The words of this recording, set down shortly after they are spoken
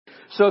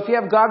So if you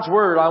have God's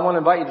Word, I want to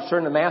invite you to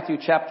turn to Matthew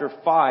chapter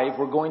 5.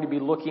 We're going to be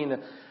looking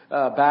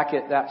back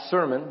at that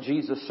sermon,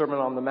 Jesus' Sermon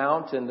on the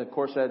Mount, and of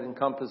course that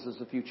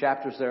encompasses a few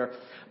chapters there.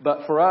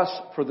 But for us,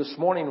 for this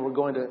morning, we're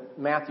going to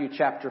Matthew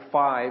chapter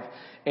 5,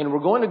 and we're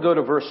going to go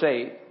to verse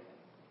 8.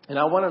 And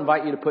I want to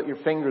invite you to put your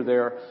finger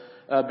there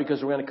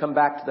because we're going to come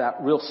back to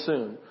that real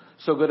soon.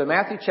 So go to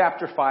Matthew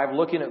chapter 5,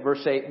 looking at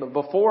verse 8. But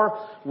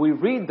before we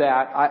read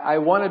that, I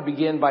want to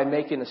begin by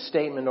making a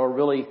statement, or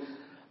really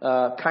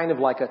kind of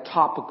like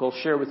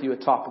share with you a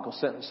topical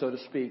sentence, so to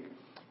speak,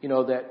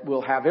 that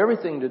will have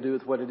everything to do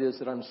with what it is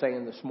that I'm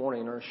saying this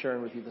morning or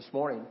sharing with you this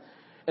morning.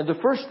 And the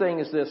first thing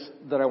is this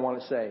that I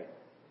want to say,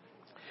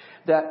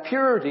 that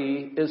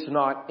purity is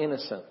not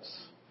innocence.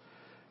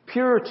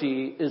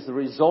 Purity is the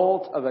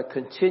result of a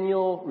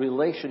continual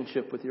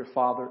relationship with your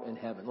Father in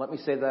heaven. Let me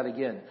say that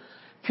again.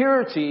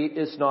 Purity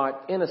is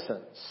not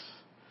innocence,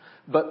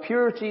 but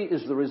purity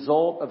is the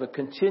result of a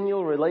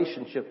continual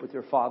relationship with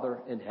your Father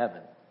in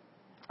heaven.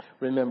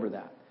 Remember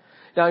that.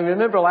 Now, you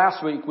remember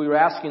last week we were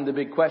asking the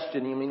big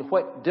question,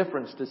 what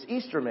difference does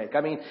Easter make?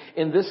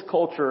 In this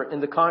culture,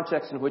 in the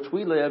context in which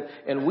we live,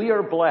 and we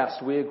are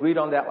blessed. We agreed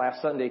on that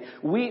last Sunday.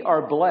 We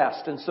are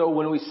blessed. And so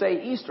when we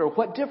say Easter,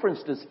 what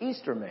difference does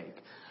Easter make?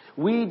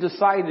 We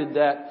decided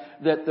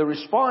that the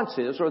response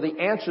is, or the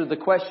answer to the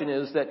question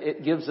is, that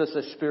it gives us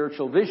a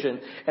spiritual vision.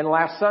 And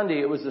last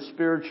Sunday it was the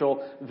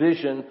spiritual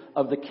vision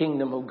of the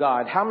kingdom of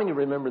God. How many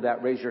remember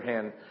that? Raise your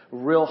hand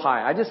real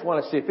high. I just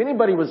want to see if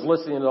anybody was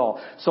listening at all.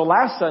 So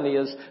last Sunday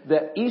is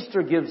that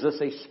Easter gives us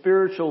a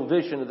spiritual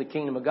vision of the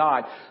kingdom of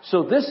God.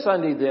 So this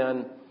Sunday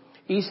then,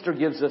 Easter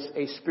gives us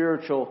a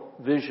spiritual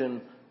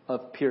vision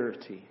of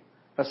purity.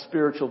 A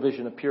spiritual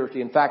vision of purity.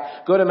 In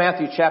fact, go to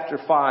Matthew chapter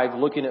 5,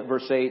 looking at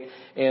verse 8,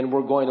 and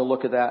we're going to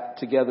look at that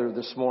together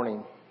this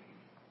morning.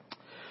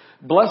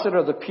 Blessed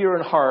are the pure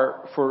in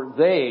heart, for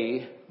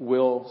they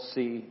will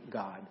see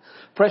God.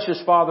 Precious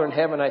Father in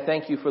heaven, I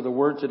thank you for the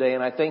word today,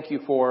 and I thank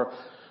you for,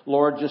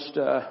 Lord, just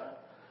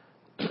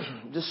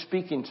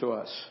speaking to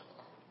us.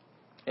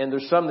 And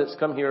there's some that's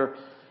come here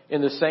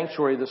in the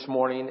sanctuary this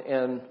morning,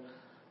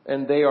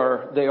 and they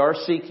are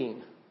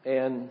seeking.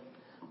 And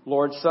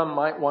Lord, some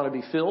might want to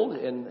be filled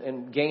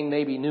and gain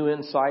maybe new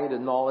insight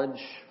and knowledge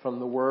from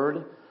the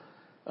Word.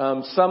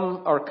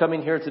 Some are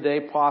coming here today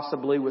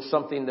possibly with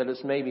something that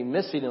is maybe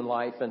missing in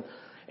life,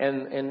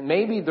 and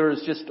maybe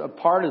there's just a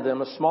part of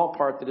them, a small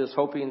part, that is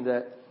hoping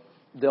that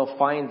they'll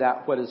find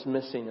that what is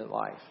missing in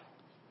life.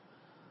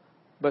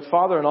 But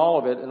Father, in all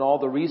of it, and all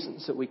the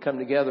reasons that we come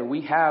together,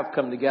 we have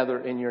come together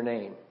in your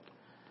name.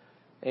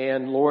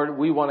 And Lord,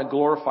 we want to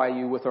glorify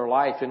you with our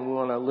life, and we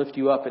want to lift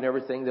you up in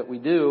everything that we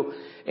do.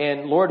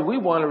 And Lord, we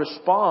want to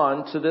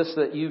respond to this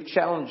that you've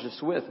challenged us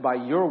with by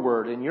your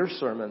word and your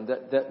sermon,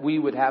 that we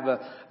would have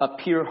a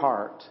pure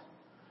heart.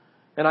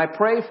 And I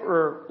pray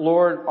for,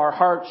 Lord, our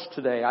hearts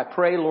today. I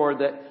pray, Lord,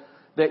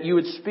 that you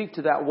would speak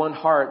to that one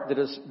heart that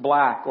is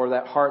black, or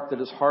that heart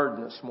that is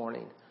hardened this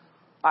morning.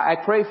 I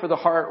pray for the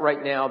heart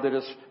right now that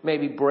is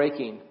maybe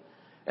breaking,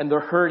 and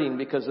they're hurting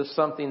because of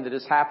something that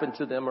has happened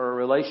to them, or a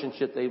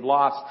relationship they've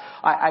lost.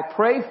 I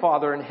pray,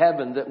 Father in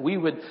heaven, that we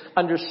would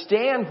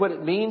understand what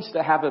it means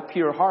to have a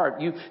pure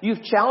heart.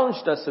 You've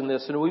challenged us in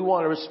this, and we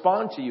want to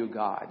respond to you,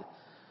 God.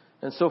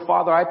 And so,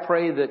 Father, I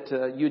pray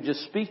that you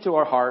just speak to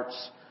our hearts,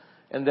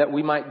 and that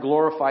we might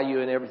glorify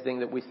you in everything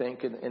that we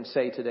think and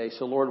say today.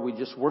 So, Lord, we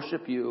just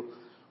worship you.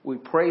 We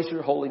praise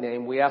your holy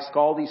name. We ask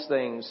all these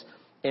things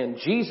in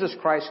Jesus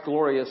Christ's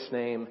glorious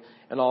name.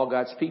 And all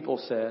God's people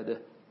said,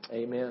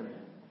 amen.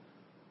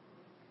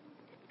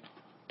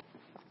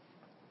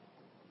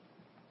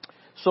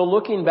 So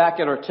looking back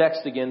at our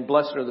text again,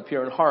 blessed are the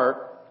pure in heart,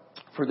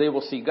 for they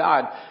will see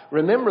God.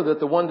 Remember that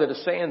the one that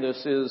is saying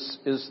this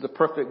is the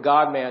perfect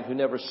God-man who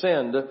never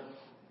sinned.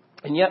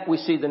 And yet we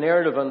see the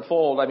narrative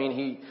unfold.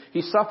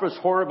 He suffers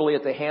horribly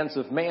at the hands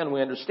of man.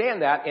 We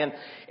understand that. And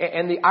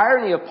the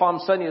irony of Palm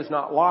Sunday is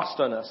not lost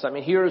on us.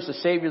 Here is the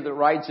Savior that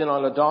rides in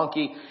on a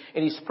donkey,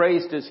 and he's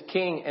praised as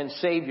King and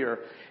Savior.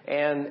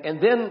 And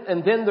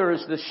then there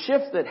is the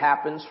shift that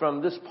happens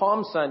from this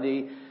Palm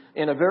Sunday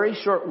in a very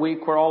short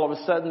week, where all of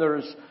a sudden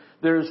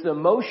there's the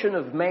emotion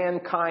of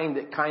mankind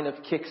that kind of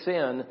kicks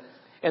in.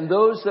 And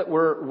those that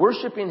were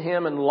worshiping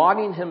him and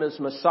lauding him as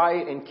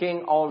Messiah and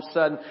King, all of a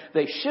sudden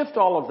they shift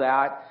all of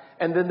that,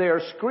 and then they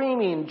are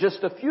screaming,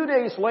 just a few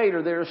days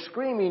later, they are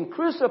screaming,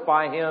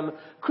 crucify him,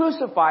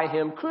 crucify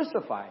him,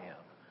 crucify him.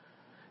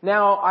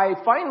 Now, I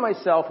find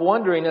myself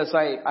wondering as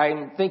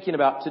I'm thinking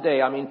about today,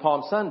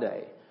 Palm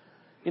Sunday,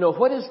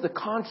 what is the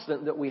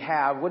constant that we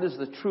have? What is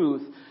the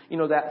truth?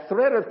 That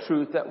thread of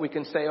truth that we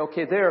can say,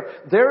 okay,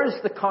 there is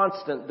the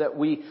constant that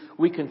we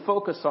can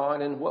focus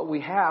on. And what we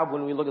have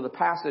when we look at the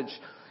passage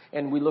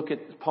and we look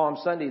at Palm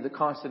Sunday, the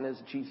constant is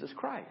Jesus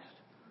Christ.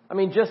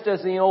 Just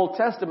as in the Old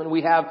Testament,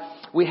 we have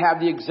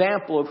the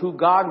example of who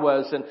God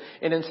was.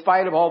 And in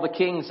spite of all the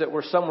kings that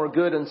were, some were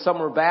good and some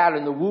were bad,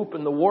 and the whoop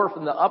and the wharf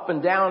and the up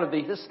and down of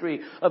the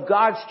history of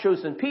God's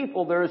chosen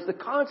people, there is the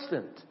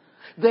constant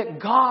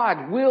that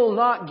God will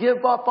not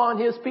give up on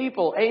his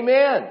people.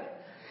 Amen.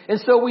 And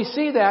so we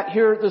see that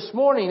here this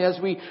morning as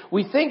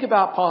we think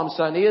about Palm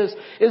Sunday is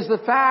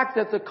the fact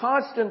that the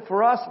constant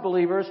for us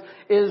believers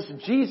is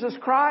Jesus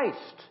Christ.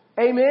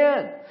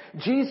 Amen.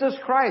 Jesus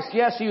Christ.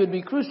 Yes, He would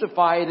be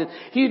crucified and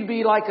He'd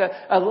be like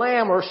a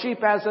lamb or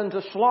sheep as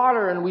unto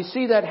slaughter, and we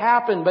see that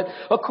happen. But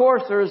of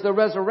course there is the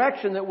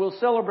resurrection that we'll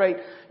celebrate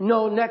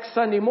next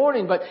Sunday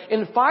morning. But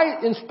in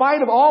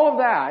spite of all of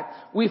that,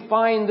 we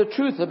find the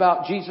truth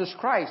about Jesus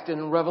Christ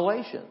in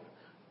Revelation.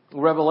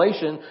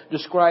 Revelation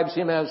describes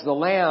Him as the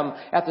Lamb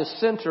at the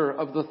center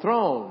of the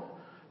throne.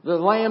 The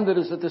Lamb that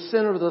is at the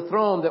center of the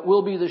throne, that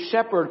will be the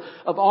shepherd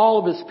of all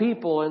of His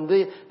people,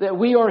 and that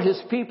we are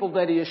His people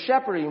that He is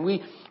shepherding.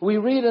 We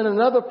read in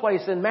another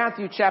place in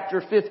Matthew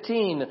chapter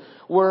 15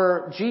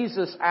 where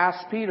Jesus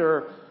asked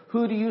Peter,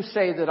 "Who do you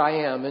say that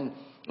I am?"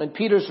 And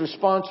Peter's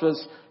response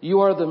was,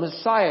 "You are the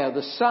Messiah,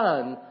 the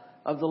Son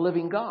of the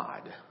living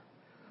God."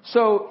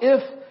 So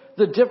if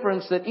the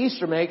difference that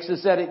Easter makes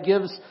is that it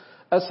gives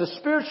us a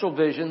spiritual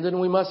vision, then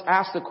we must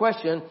ask the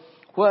question,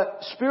 what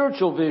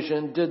spiritual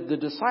vision did the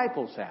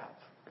disciples have?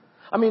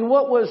 I mean,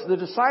 what was the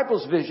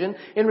disciples' vision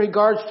in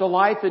regards to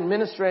life and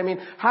ministry? I mean,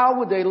 how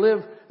would they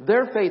live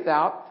their faith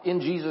out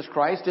in Jesus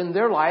Christ in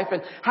their life,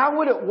 and how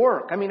would it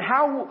work? I mean,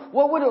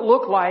 what would it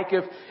look like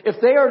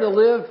if they are to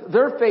live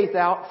their faith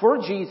out for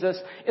Jesus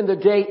in the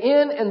day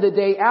in and the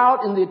day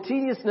out, in the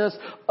tediousness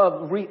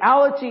of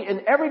reality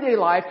in everyday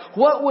life?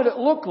 What would it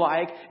look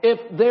like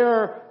if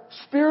their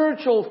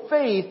spiritual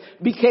faith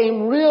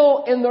became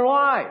real in their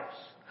lives?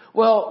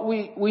 Well,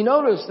 we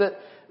notice that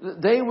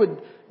they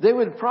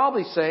would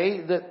probably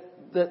say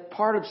that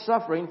part of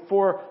suffering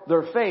for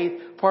their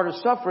faith, part of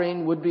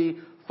suffering would be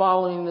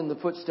following in the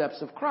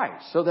footsteps of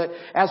Christ. So that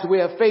as we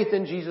have faith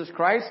in Jesus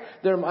Christ,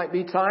 there might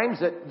be times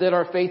that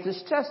our faith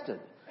is tested,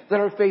 that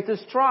our faith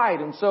is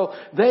tried. And so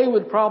they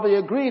would probably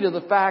agree to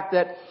the fact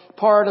that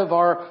part of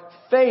our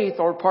faith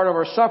or part of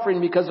our suffering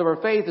because of our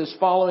faith is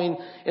following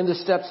in the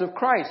steps of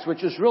Christ,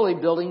 which is really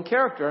building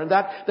character. And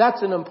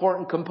that's an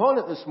important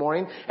component this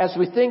morning as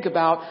we think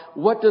about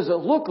what does it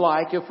look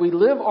like if we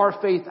live our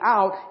faith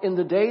out in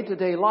the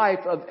day-to-day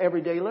life of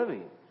everyday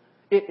living.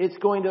 It's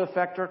going to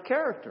affect our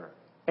character.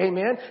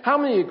 Amen? How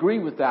many agree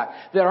with that?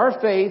 That our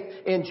faith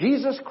in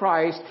Jesus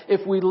Christ,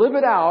 if we live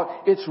it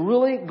out, it's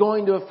really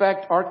going to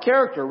affect our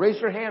character. Raise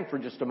your hand for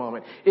just a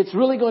moment. It's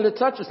really going to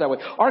touch us that way.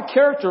 Our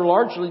character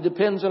largely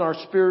depends on our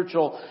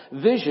spiritual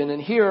vision.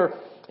 And here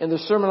in the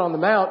Sermon on the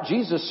Mount,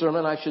 Jesus'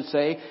 sermon, I should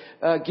say,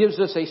 gives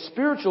us a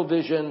spiritual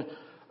vision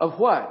of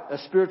what? A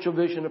spiritual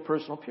vision of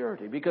personal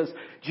purity. Because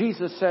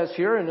Jesus says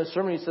here in the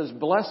sermon, He says,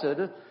 Blessed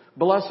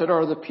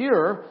are the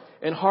pure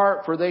in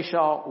heart, for they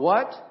shall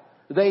what?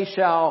 They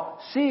shall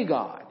see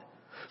God.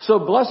 So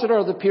blessed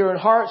are the pure in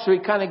heart. So He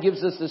kind of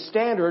gives us the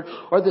standard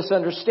or this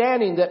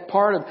understanding that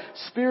part of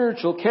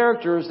spiritual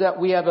character is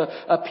that we have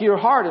a pure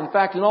heart. In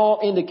fact, in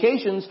all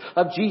indications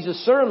of Jesus'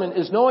 sermon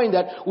is knowing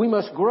that we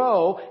must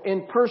grow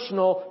in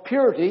personal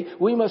purity.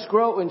 We must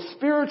grow in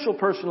spiritual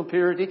personal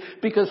purity.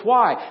 Because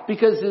why?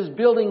 Because it is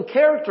building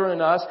character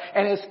in us.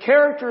 And as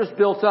character is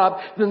built up,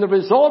 then the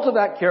result of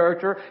that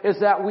character is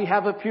that we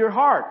have a pure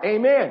heart.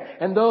 Amen.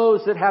 And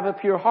those that have a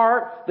pure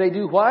heart, they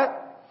do what?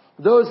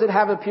 Those that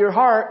have a pure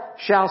heart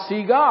shall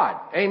see God.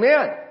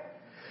 Amen.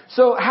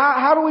 So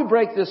how do we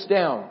break this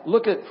down?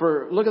 Look at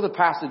the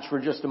passage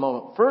for just a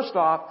moment. First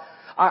off,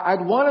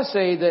 I'd want to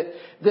say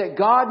that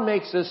God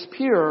makes us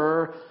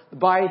pure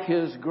by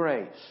His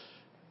grace.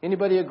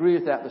 Anybody agree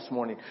with that this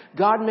morning?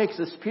 God makes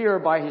us pure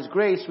by His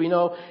grace. We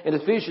know in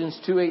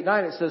Ephesians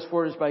 2:8-9 it says,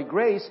 For it is by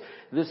grace,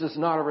 this is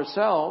not of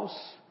ourselves.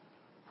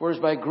 For it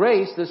is by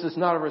grace, this is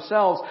not of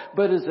ourselves,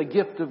 but is a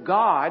gift of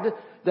God,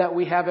 that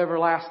we have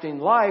everlasting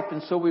life.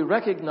 And so we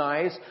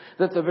recognize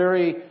that the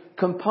very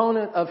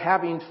component of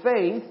having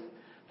faith,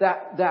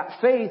 that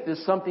faith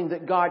is something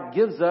that God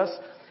gives us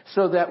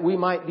so that we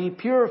might be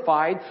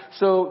purified.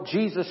 So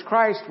Jesus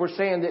Christ, we're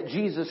saying that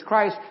Jesus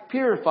Christ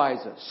purifies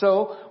us.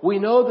 So we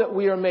know that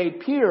we are made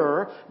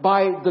pure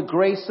by the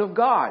grace of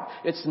God.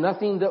 It's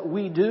nothing that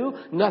we do,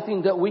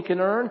 nothing that we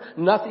can earn,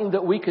 nothing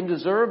that we can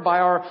deserve by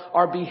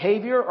our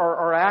behavior or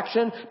our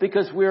action,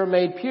 because we are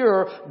made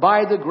pure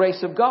by the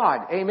grace of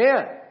God.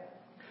 Amen.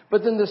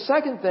 But then the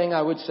second thing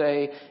I would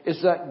say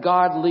is that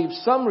God leaves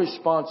some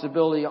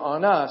responsibility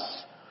on us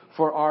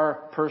for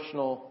our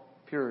personal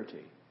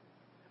purity.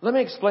 Let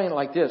me explain it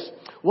like this.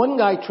 One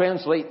guy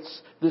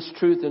translates this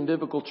truth in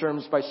biblical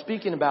terms by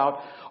speaking about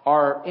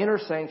our inner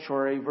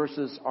sanctuary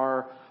versus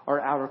our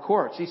outer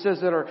courts. He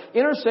says that our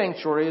inner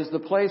sanctuary is the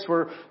place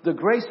where the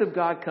grace of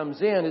God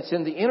comes in. It's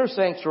in the inner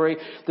sanctuary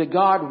that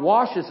God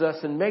washes us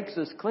and makes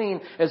us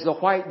clean as the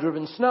white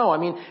driven snow. I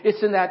mean,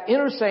 it's in that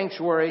inner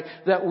sanctuary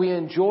that we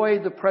enjoy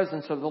the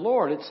presence of the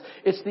Lord.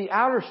 It's the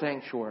outer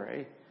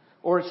sanctuary,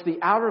 or it's the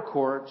outer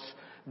courts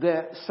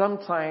that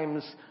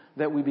sometimes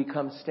that we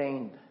become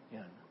stained.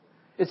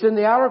 It's in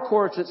the outer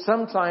courts that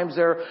sometimes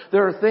there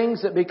are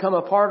things that become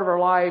a part of our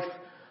life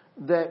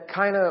that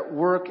kind of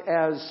work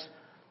as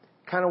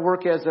kind of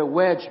work as a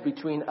wedge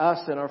between us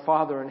and our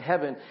Father in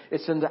heaven.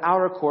 It's in the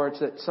outer courts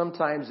that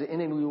sometimes the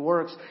enemy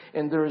works,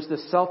 and there is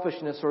this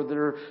selfishness, or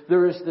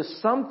there is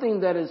this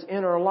something that is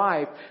in our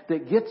life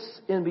that gets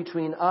in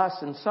between us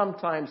and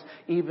sometimes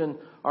even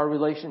our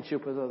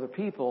relationship with other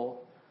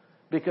people,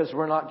 because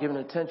we're not giving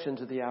attention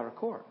to the outer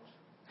courts.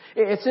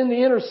 It's in the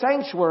inner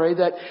sanctuary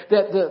that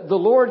the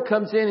Lord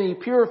comes in and He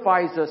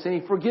purifies us and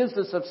He forgives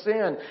us of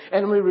sin,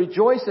 and we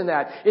rejoice in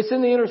that. It's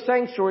in the inner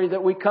sanctuary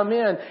that we come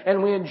in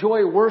and we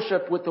enjoy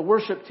worship with the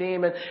worship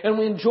team, and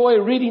we enjoy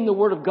reading the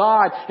Word of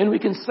God, and we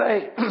can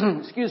say,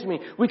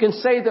 we can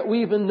say that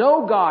we even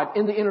know God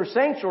in the inner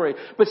sanctuary.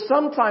 But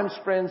sometimes,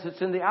 friends,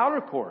 it's in the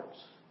outer courts.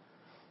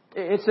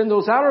 It's in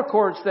those outer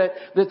courts that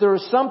there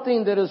is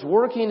something that is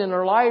working in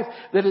our life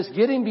that is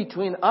getting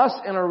between us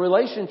and our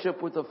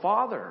relationship with the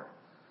Father.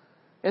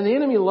 And the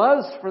enemy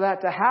loves for that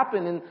to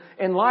happen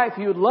in life.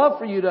 He would love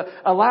for you to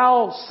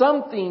allow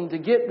something to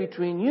get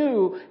between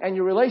you and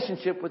your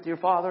relationship with your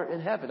Father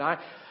in heaven.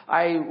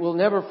 I will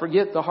never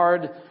forget the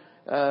hard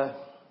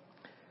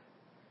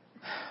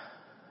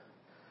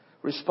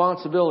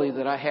responsibility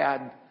that I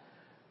had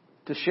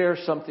to share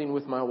something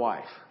with my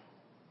wife.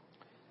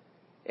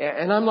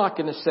 And I'm not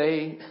going to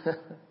say,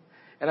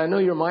 and I know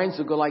your minds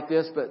will go like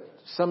this, but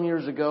some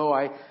years ago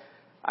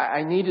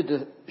I needed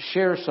to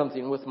share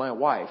something with my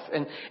wife.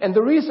 And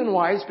the reason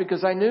why is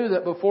because I knew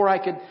that before I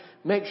could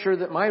make sure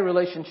that my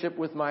relationship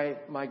with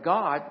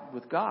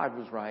with God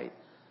was right,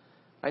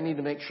 I need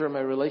to make sure my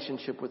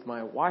relationship with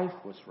my wife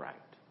was right.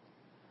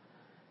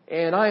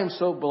 And I am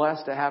so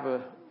blessed to have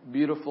a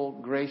beautiful,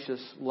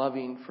 gracious,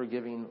 loving,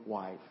 forgiving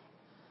wife.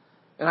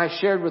 And I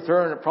shared with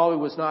her, and it probably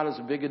was not as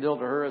big a deal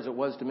to her as it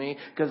was to me,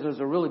 because it was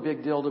a really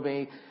big deal to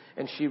me.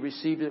 And she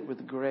received it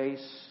with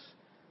grace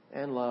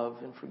and love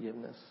and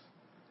forgiveness.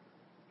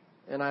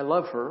 And I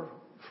love her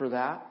for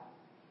that.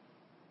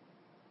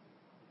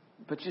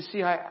 But you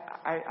see,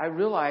 I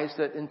realized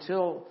that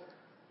until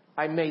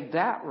I made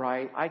that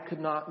right, I could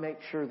not make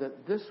sure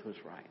that this was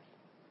right.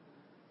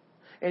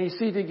 And you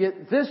see, to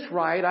get this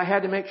right, I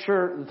had to make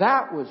sure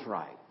that was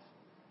right.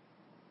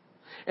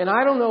 And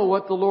I don't know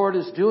what the Lord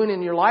is doing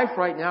in your life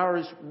right now, or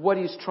is what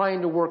He's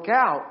trying to work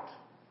out.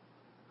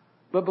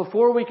 But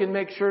before we can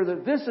make sure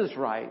that this is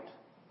right,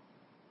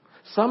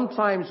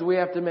 sometimes we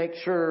have to make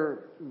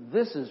sure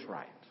this is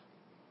right.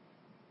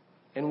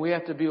 And we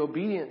have to be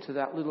obedient to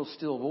that little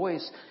still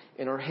voice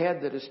in our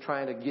head that is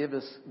trying to give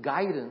us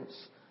guidance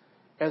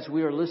as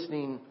we are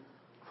listening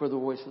for the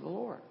voice of the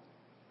Lord.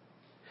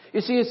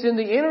 You see, it's in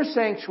the inner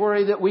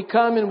sanctuary that we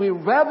come and we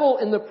revel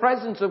in the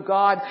presence of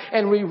God,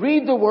 and we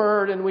read the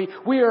Word, and we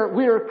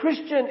are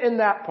Christian in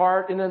that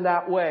part and in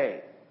that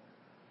way.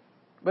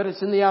 But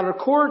it's in the outer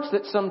courts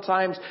that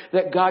sometimes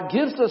that God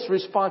gives us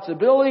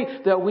responsibility,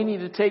 that we need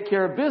to take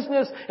care of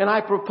business. And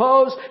I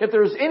propose, if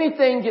there's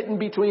anything getting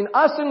between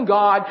us and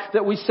God,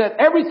 that we set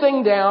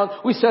everything down,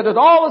 we set it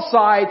all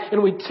aside,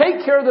 and we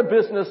take care of the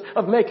business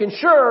of making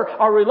sure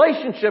our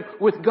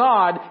relationship with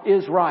God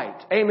is right.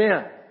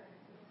 Amen.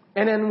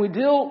 And then we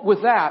deal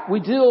with that,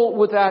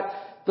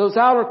 those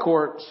outer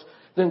courts,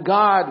 then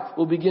God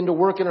will begin to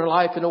work in our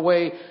life in a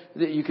way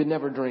that you could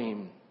never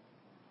dream.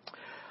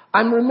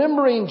 I'm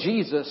remembering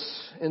Jesus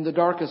in the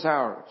darkest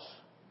hours.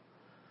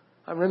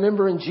 I'm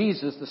remembering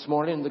Jesus this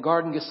morning in the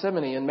Garden of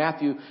Gethsemane in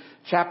Matthew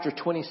chapter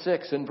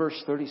 26 and verse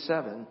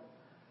 37.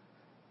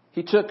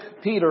 He took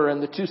Peter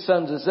and the two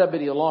sons of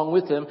Zebedee along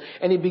with him,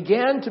 and He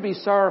began to be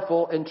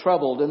sorrowful and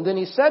troubled. And then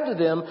He said to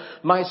them,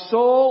 "My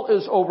soul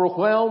is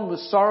overwhelmed with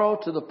sorrow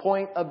to the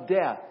point of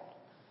death."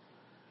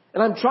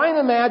 And I'm trying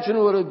to imagine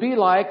what it would be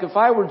like if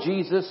I were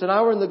Jesus and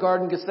I were in the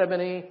Garden of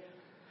Gethsemane.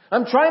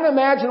 I'm trying to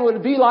imagine what it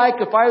would be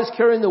like if I was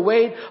carrying the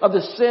weight of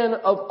the sin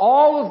of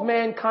all of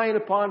mankind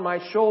upon my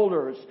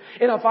shoulders.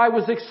 And if I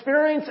was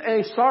experiencing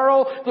a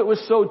sorrow that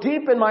was so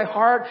deep in my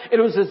heart, it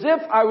was as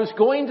if I was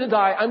going to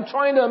die. I'm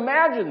trying to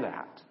imagine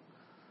that.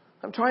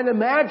 I'm trying to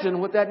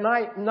imagine what that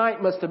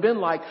night must have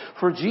been like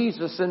for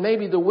Jesus. And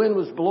maybe the wind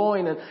was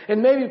blowing,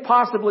 and maybe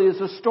possibly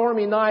it was a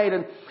stormy night,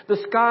 and the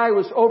sky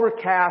was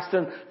overcast,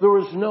 and there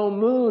was no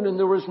moon and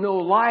there was no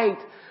light.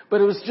 But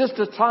it was just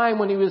a time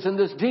when He was in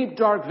this deep,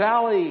 dark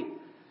valley.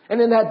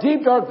 And in that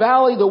deep, dark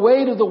valley, the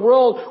weight of the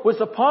world was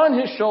upon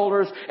His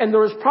shoulders. And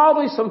there was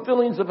probably some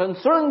feelings of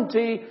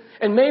uncertainty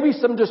and maybe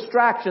some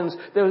distractions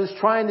that was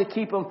trying to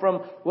keep Him from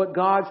what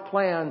God's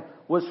plan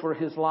was for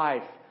His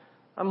life.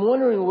 I'm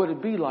wondering what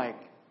it'd be like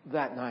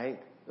that night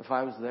if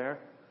I was there.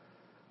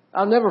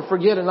 I'll never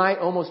forget a night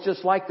almost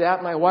just like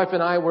that. My wife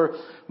and I were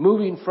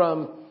moving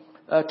from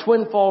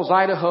Twin Falls,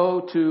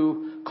 Idaho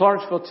to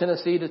Clarksville,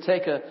 Tennessee to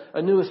take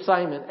a new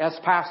assignment as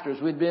pastors.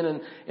 We'd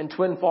been in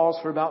Twin Falls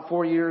for about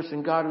 4 years,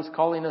 and God was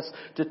calling us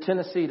to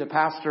Tennessee to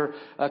pastor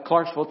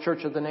Clarksville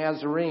Church of the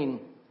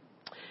Nazarene.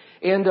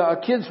 And our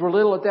kids were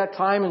little at that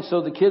time, and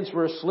so the kids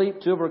were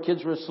asleep. Two of our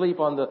kids were asleep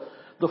on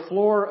the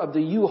floor of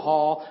the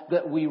U-Haul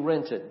that we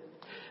rented.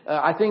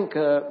 I think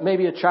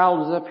maybe a child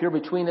was up here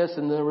between us,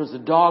 and there was a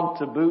dog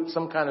to boot,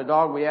 some kind of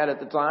dog we had at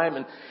the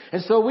time.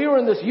 And so we were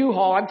in this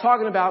U-Haul. I'm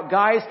talking about,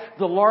 guys,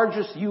 the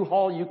largest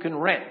U-Haul you can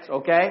rent,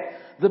 okay?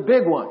 The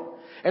big one.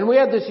 And we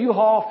had this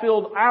U-Haul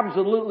filled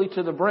absolutely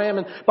to the brim.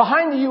 And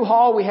behind the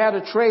U-Haul, we had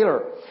a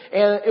trailer.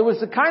 And it was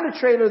the kind of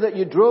trailer that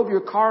you drove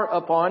your car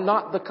up on,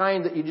 not the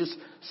kind that you just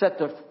set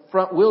the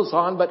front wheels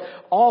on, but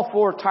all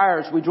four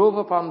tires. We drove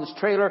up on this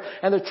trailer,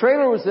 and the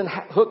trailer was then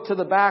hooked to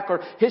the back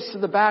or hitched to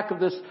the back of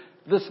this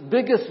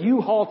biggest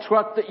U-Haul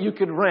truck that you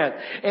could rent.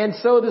 And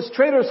so this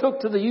trailer is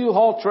hooked to the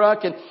U-Haul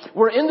truck, and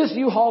we're in this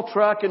U-Haul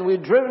truck, and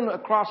we'd driven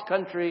across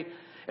country,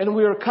 and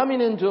we were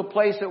coming into a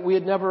place that we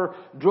had never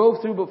drove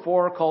through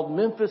before called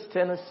Memphis,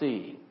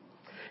 Tennessee.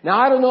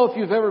 Now, I don't know if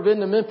you've ever been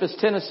to Memphis,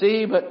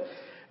 Tennessee, but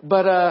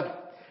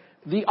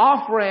the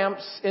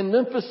off-ramps in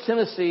Memphis,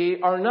 Tennessee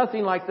are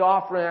nothing like the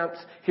off-ramps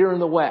here in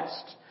the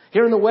West.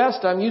 Here in the West,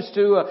 I'm used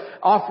to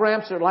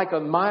off-ramps that are like a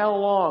mile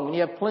long, and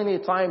you have plenty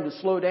of time to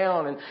slow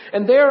down.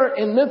 And there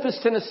in Memphis,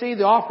 Tennessee,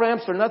 the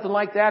off-ramps are nothing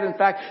like that. In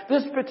fact,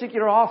 this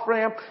particular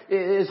off-ramp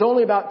is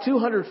only about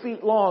 200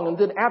 feet long, and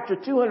then after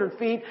 200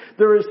 feet,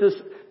 there is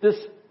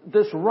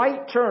this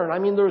right turn. I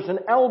mean, there's an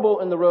elbow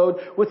in the road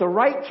with a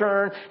right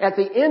turn. At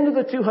the end of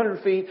the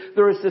 200 feet,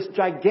 there is this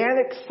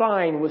gigantic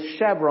sign with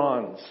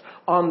chevrons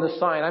on the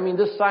sign. I mean,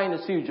 this sign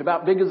is huge,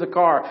 about big as a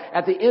car,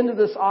 at the end of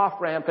this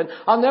off-ramp. And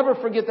I'll never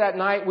forget that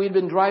night. We'd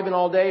been driving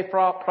all day,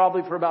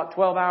 probably for about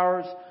 12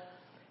 hours.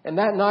 And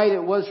that night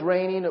it was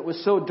raining. It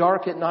was so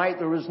dark at night.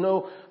 There was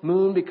no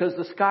moon because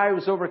the sky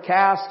was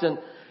overcast. And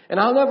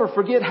I'll never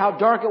forget how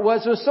dark it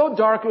was. It was so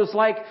dark, it was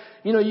like,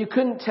 you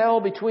couldn't tell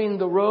between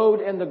the road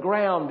and the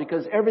ground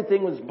because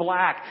everything was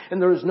black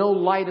and there was no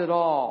light at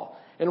all.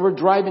 And we're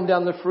driving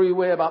down the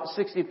freeway about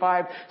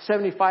 65,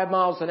 75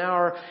 miles an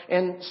hour.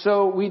 And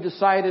so we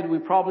decided we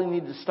probably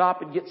need to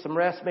stop and get some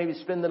rest, maybe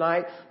spend the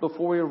night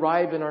before we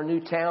arrive in our new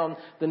town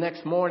the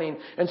next morning.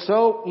 And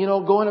so,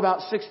 going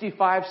about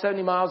 65,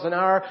 70 miles an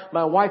hour,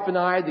 my wife and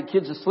I, the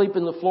kids asleep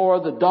in the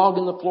floor, the dog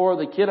in the floor,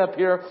 the kid up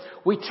here,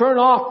 we turn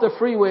off the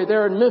freeway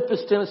there in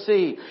Memphis,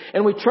 Tennessee.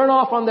 And we turn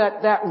off on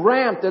that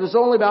ramp that is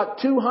only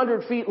about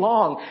 200 feet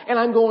long. And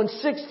I'm going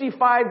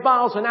 65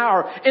 miles an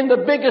hour in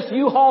the biggest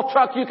U-Haul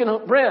truck you can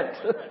rent.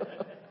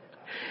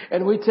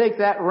 And we take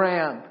that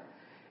ramp.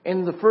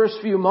 In the first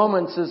few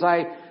moments, as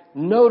I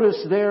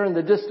noticed there in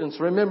the distance,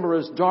 remember it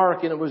was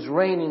dark and it was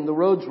raining, the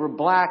roads were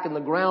black and the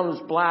ground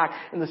was black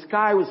and the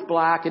sky was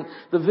black and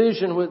the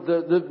vision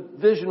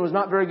was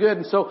not very good.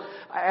 And so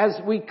as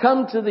we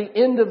come to the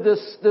end of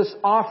this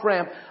off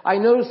ramp, I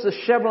notice the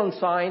chevron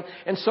sign,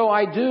 and so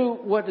I do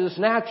what is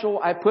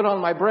natural. I put on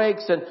my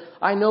brakes, and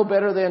I know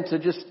better than to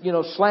just,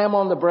 slam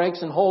on the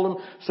brakes and hold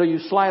them so you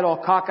slide all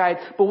cockeyed.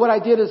 But what I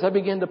did is I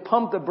began to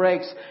pump the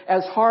brakes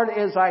as hard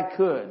as I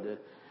could.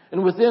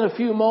 And within a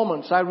few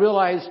moments, I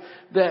realized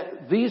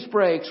that these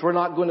brakes were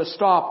not going to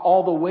stop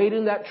all the weight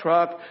in that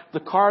truck, the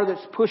car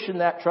that's pushing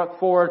that truck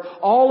forward,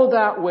 all of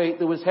that weight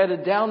that was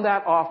headed down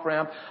that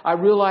off-ramp. I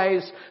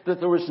realized that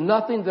there was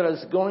nothing that I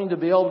was going to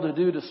be able to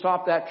do to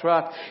stop that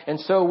truck. And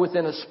so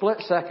within a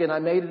split second, I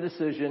made a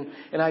decision,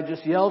 and I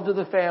just yelled to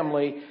the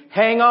family,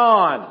 "Hang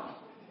on!"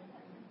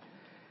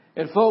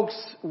 And folks,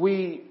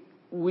 we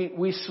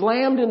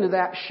slammed into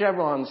that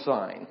chevron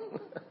sign.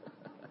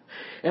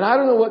 And I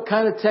don't know what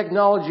kind of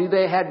technology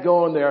they had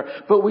going there,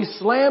 but we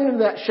slammed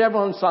into that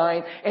chevron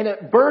sign and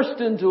it burst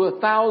into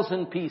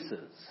 1,000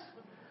 pieces.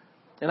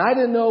 And I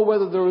didn't know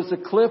whether there was a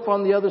cliff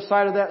on the other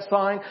side of that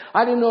sign.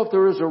 I didn't know if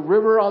there was a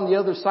river on the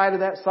other side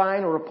of that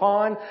sign or a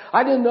pond.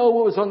 I didn't know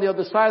what was on the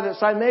other side of that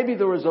sign. Maybe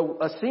there was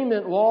a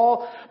cement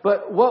wall,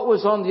 but what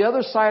was on the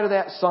other side of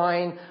that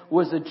sign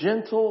was a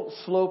gentle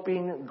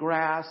sloping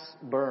grass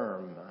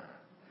berm.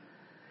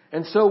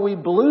 And so we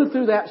blew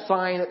through that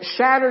sign. It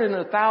shattered in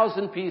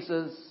 1,000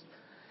 pieces.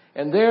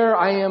 And there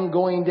I am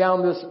going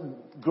down this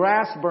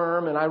grass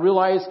berm. And I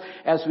realized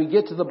as we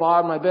get to the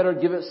bottom, I better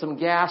give it some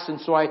gas.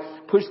 And so I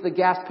pushed the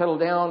gas pedal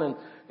down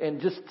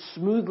and just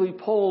smoothly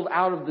pulled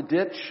out of the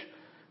ditch,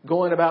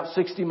 going about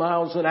 60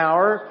 miles an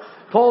hour.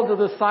 Pulled to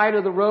the side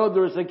of the road.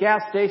 There was a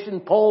gas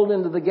station. Pulled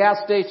into the gas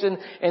station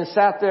and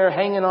sat there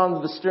hanging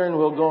onto the steering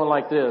wheel going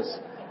like this.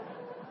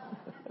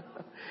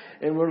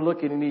 And we're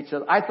looking at each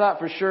other. I thought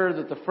for sure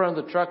that the front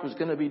of the truck was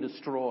going to be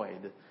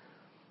destroyed.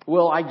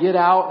 Well, I get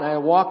out and I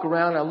walk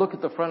around and I look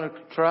at the front of the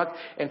truck.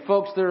 And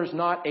folks, there's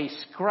not a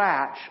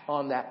scratch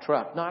on that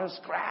truck. Not a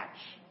scratch.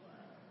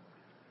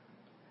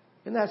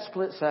 In that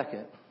split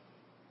second,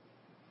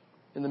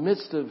 in the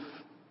midst of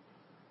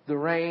the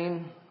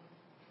rain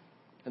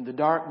and the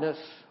darkness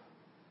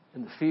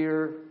and the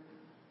fear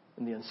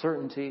and the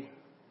uncertainty,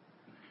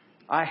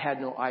 I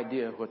had no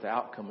idea what the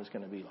outcome was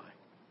going to be like.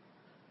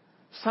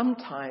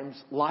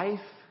 Sometimes life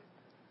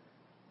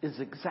is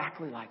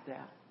exactly like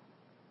that.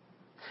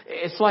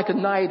 It's like a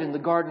night in the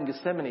Garden of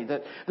Gethsemane,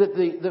 that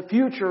the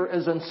future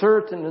is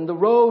uncertain and the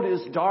road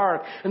is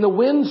dark and the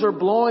winds are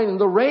blowing and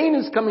the rain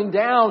is coming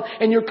down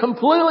and you're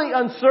completely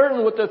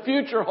uncertain what the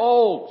future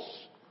holds.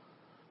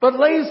 But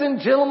ladies and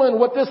gentlemen,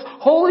 what this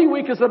Holy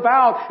Week is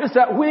about is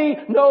that we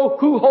know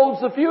who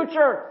holds the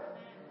future.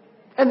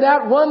 And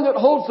that one that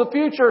holds the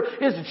future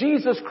is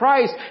Jesus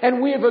Christ. And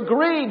we have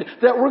agreed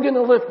that we're going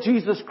to lift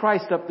Jesus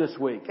Christ up this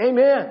week.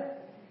 Amen.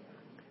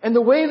 And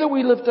the way that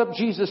we lift up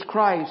Jesus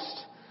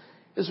Christ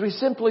is we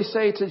simply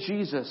say to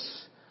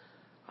Jesus,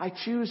 I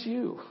choose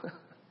you.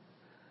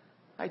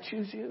 I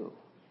choose you.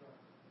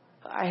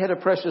 I had a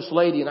precious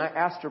lady, and I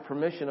asked her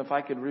permission if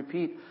I could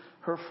repeat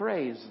her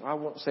phrase. I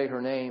won't say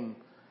her name.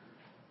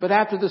 But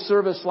after the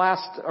service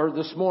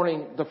this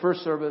morning, the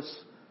first service,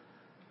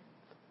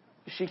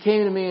 she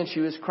came to me and she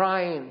was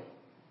crying.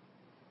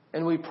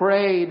 And we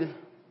prayed.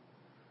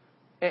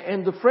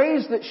 And the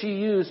phrase that she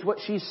used, what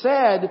she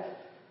said,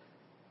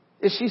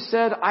 is she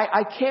said,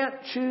 I can't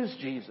choose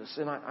Jesus.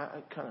 And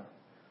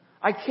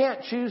I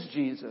can't choose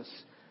Jesus.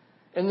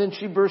 And then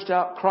she burst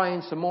out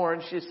crying some more,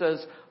 and she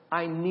says,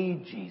 I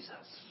need Jesus.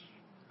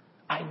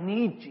 I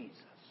need Jesus.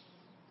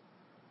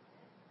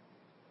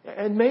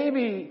 And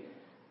maybe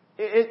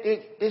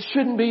it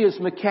shouldn't be as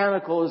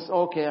mechanical as,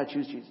 okay, I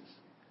choose Jesus.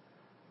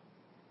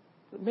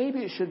 But maybe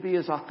it should be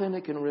as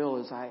authentic and real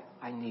as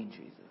I need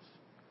Jesus.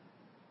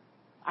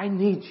 I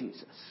need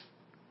Jesus.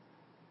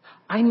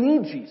 I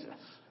need Jesus.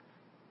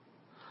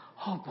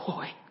 Oh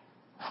boy.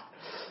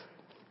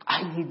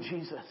 I need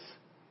Jesus.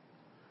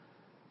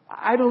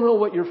 I don't know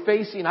what you're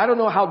facing. I don't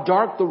know how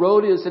dark the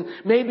road is, and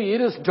maybe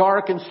it is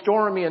dark and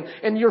stormy,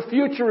 and your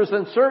future is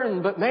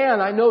uncertain. But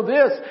man, I know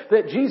this,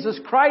 that Jesus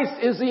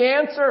Christ is the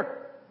answer.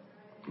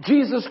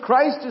 Jesus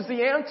Christ is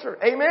the answer.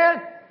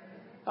 Amen.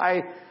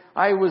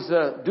 I was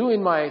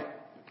doing my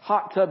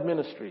hot tub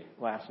ministry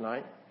last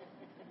night.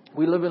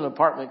 We live in an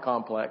apartment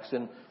complex,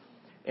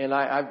 and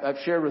I've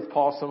shared with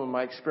Paul some of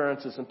my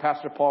experiences, and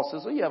Pastor Paul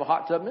says, "Oh, you have a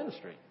hot tub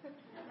ministry."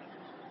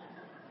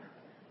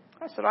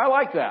 I said, "I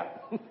like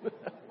that."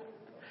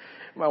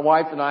 My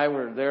wife and I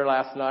were there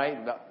last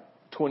night, about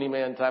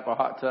 20-man type of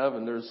hot tub,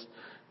 and there's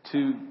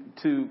two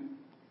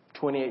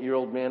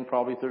 28-year-old men,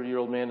 probably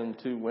 30-year-old men, and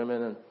two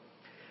women,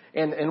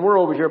 and we're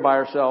over here by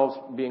ourselves,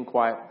 being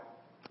quiet.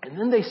 And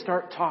then they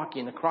start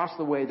talking across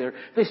the way there.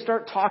 They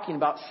start talking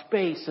about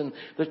space, and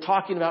they're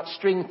talking about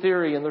string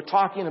theory, and they're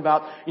talking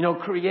about,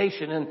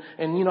 creation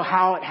and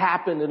how it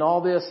happened and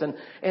all this.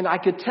 And I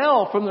could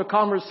tell from their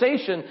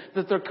conversation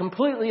that they're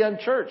completely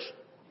unchurched.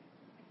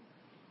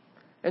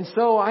 And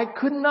so I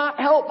could not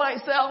help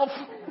myself.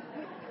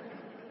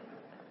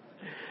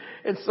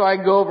 And so I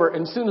go over,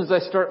 and as soon as I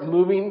start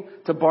moving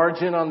to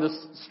barge in on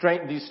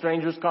these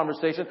strangers'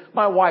 conversation,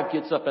 my wife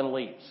gets up and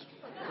leaves.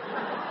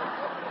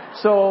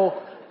 So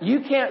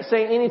you can't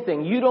say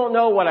anything. You don't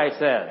know what I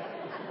said.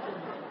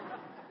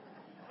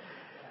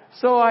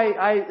 So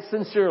I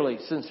sincerely,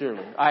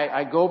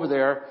 I go over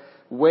there,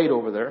 wait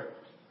over there,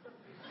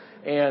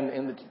 and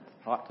in the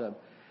hot tub.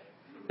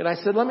 And I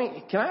said,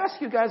 can I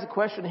ask you guys a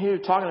question here?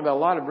 You're talking about a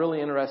lot of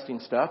really interesting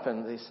stuff.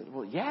 And they said,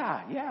 well,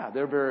 yeah,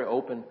 they're very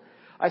open.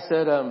 I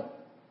said,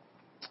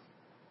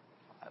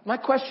 my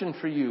question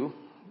for you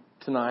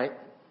tonight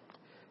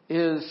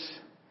is,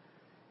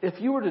 if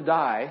you were to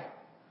die,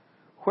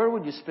 where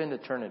would you spend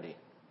eternity?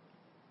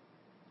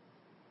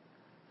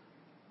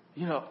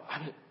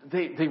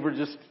 They were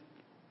just,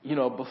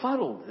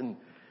 befuddled. And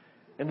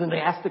then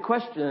they asked the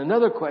question,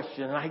 another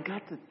question, and I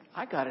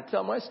got to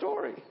tell my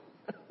story.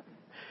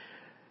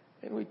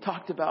 And we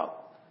talked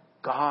about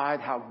God,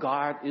 how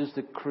God is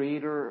the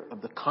creator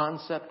of the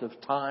concept of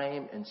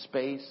time and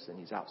space, and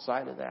He's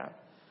outside of that.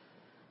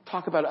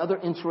 Talk about other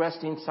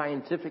interesting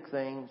scientific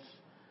things.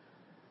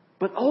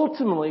 But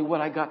ultimately, what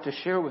I got to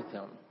share with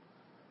them,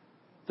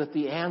 that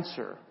the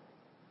answer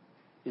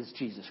is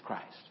Jesus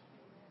Christ.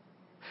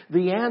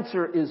 The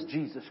answer is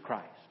Jesus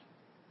Christ.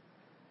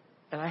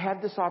 And I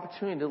had this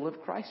opportunity to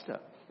lift Christ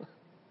up.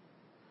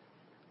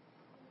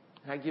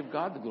 And I give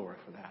God the glory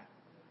for that.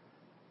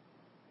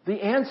 The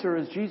answer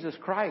is Jesus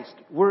Christ.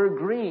 We're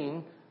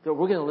agreeing that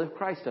we're going to lift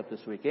Christ up this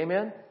week.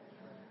 Amen?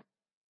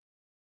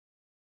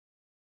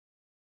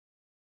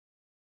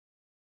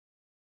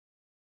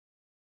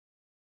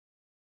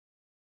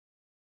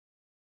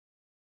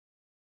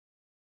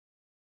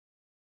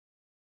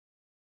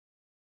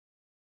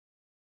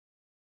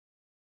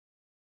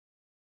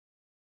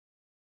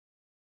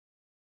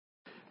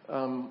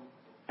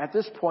 At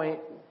this point,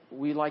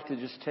 we like to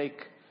just take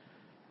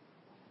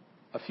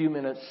a few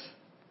minutes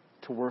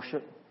to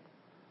worship,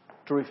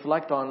 to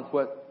reflect on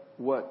what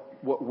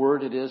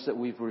word it is that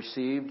we've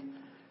received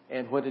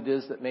and what it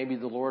is that maybe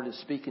the Lord is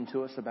speaking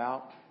to us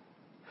about.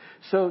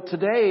 So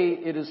today,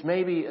 it is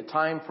maybe a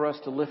time for us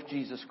to lift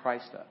Jesus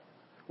Christ up.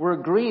 We're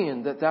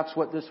agreeing that that's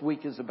what this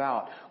week is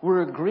about.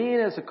 We're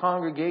agreeing as a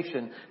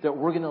congregation that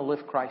we're going to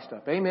lift Christ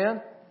up.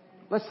 Amen?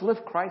 Let's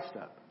lift Christ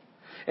up.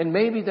 And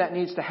maybe that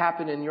needs to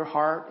happen in your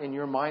heart, in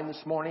your mind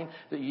this morning,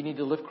 that you need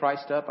to lift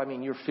Christ up. I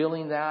mean, you're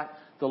feeling that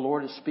the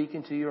Lord is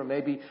speaking to you, or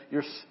maybe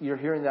you're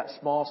hearing that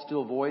small,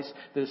 still voice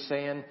that is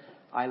saying,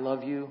 I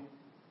love you.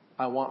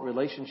 I want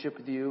relationship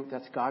with you.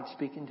 That's God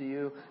speaking to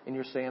you. And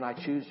you're saying, I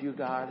choose you,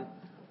 God.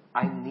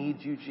 I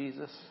need you,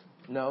 Jesus.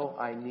 No,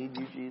 I need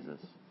you, Jesus.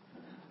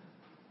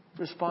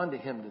 Respond to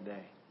Him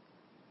today.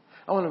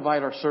 I want to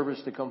invite our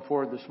servers to come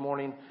forward this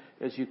morning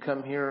as you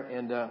come here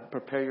and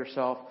prepare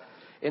yourself.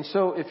 And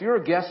so if you're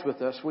a guest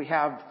with us, we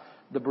have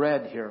the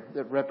bread here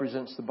that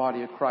represents the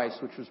body of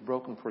Christ, which was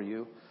broken for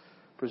you,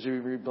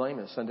 preserve you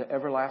blameless unto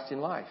everlasting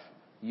life.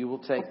 you will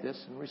take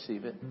this and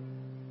receive it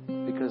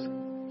because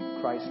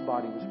Christ's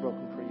body was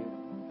broken for you.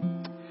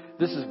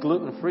 This is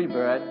gluten-free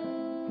bread,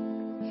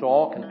 so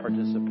all can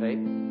participate.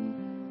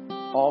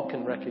 All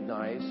can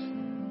recognize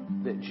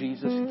that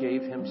Jesus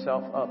gave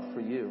himself up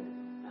for you.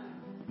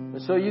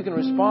 And so you can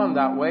respond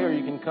that way, or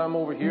you can come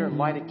over here and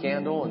light a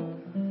candle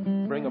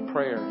and bring a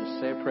prayer.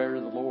 Just say a prayer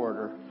to the Lord,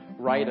 or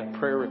write a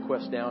prayer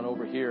request down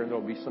over here, and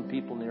there'll be some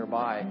people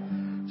nearby.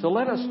 So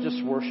let us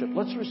just worship.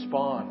 Let's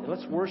respond.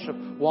 Let's worship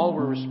while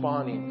we're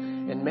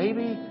responding. And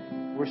maybe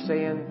we're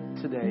saying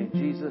today,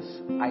 Jesus,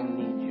 I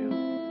need you.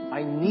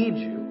 I need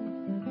you.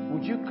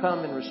 Would you come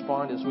and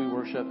respond as we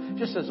worship?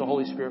 Just as the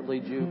Holy Spirit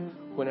leads you,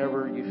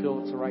 whenever you feel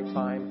it's the right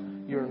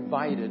time, you're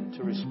invited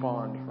to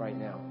respond right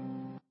now.